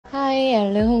Hi,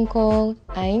 hello Hong Kong.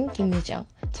 I'm Kim Yoojung.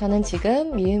 저는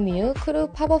지금 미우미우 크루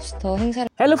팝업 스토어 행사를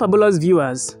Hello fabulous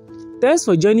viewers, thanks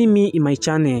for joining me in my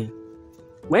channel.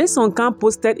 When Song Kang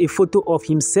posted a photo of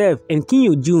himself and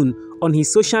Kim Yoojung on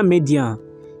his social media,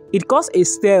 it caused a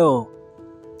stir.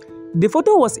 The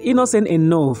photo was innocent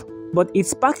enough, but it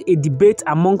sparked a debate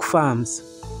among fans.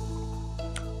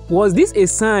 Was this a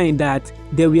sign that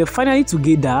they were finally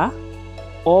together,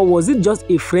 or was it just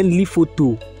a friendly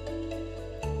photo?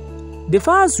 The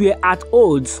fans were at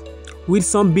odds, with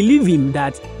some believing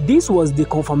that this was the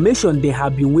confirmation they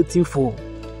had been waiting for,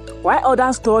 while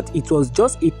others thought it was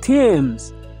just a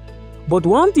tease. But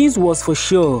one thing was for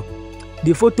sure,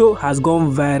 the photo has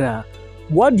gone viral.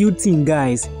 What do you think,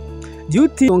 guys? Do you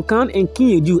think Song Kang and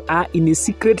Kim Yoojung are in a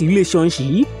secret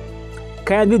relationship?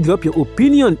 Kindly drop your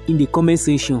opinion in the comment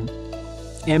section.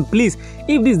 And please,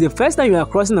 if this is the first time you are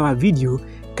crossing our video,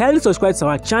 kindly subscribe to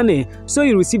our channel so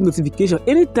you receive notification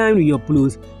anytime we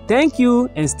upload. Thank you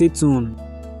and stay tuned.